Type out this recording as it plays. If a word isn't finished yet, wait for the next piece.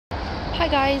Hi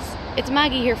guys, it's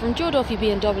Maggie here from Joe Duffy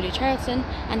BMW Charleston,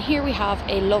 and here we have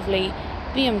a lovely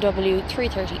BMW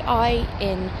 330i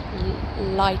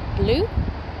in light blue.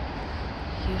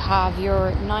 You have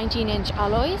your 19-inch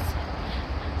alloys,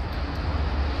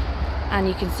 and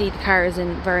you can see the car is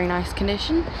in very nice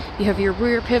condition. You have your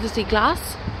rear privacy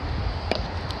glass,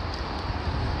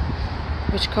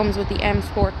 which comes with the M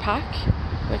Sport pack,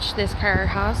 which this car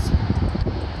has.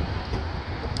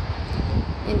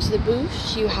 Into the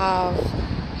boot you have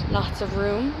lots of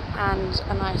room and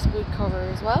a nice boot cover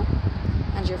as well,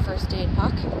 and your first aid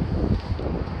pack.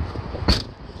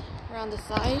 Around the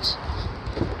side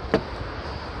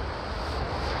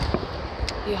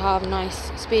you have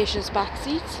nice spacious back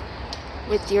seats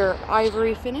with your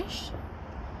ivory finish,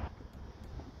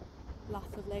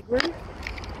 lots of leg room.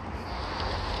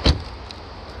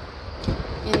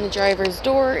 In the driver's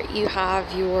door you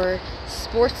have your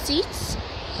sports seats,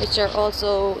 which are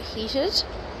also heated.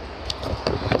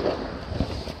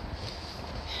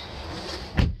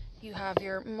 You have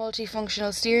your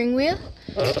multifunctional steering wheel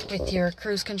with your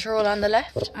cruise control on the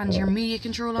left and your media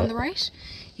control on the right.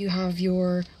 You have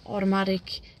your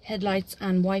automatic headlights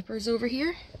and wipers over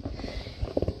here.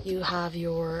 You have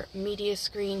your media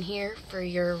screen here for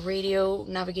your radio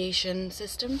navigation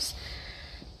systems.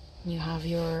 You have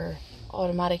your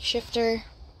automatic shifter,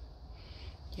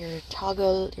 your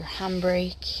toggle, your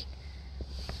handbrake.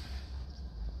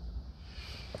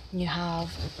 You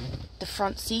have the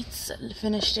front seats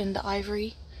finished in the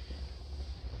ivory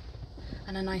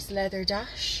and a nice leather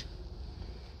dash.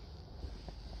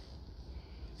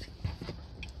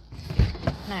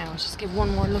 Now I'll just give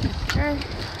one more look at the car.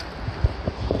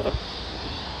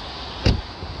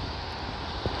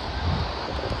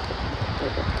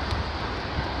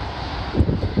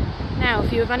 Now,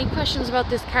 if you have any questions about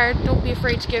this car, don't be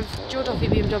afraid to give Joe Duffy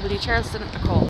BMW Charleston a call.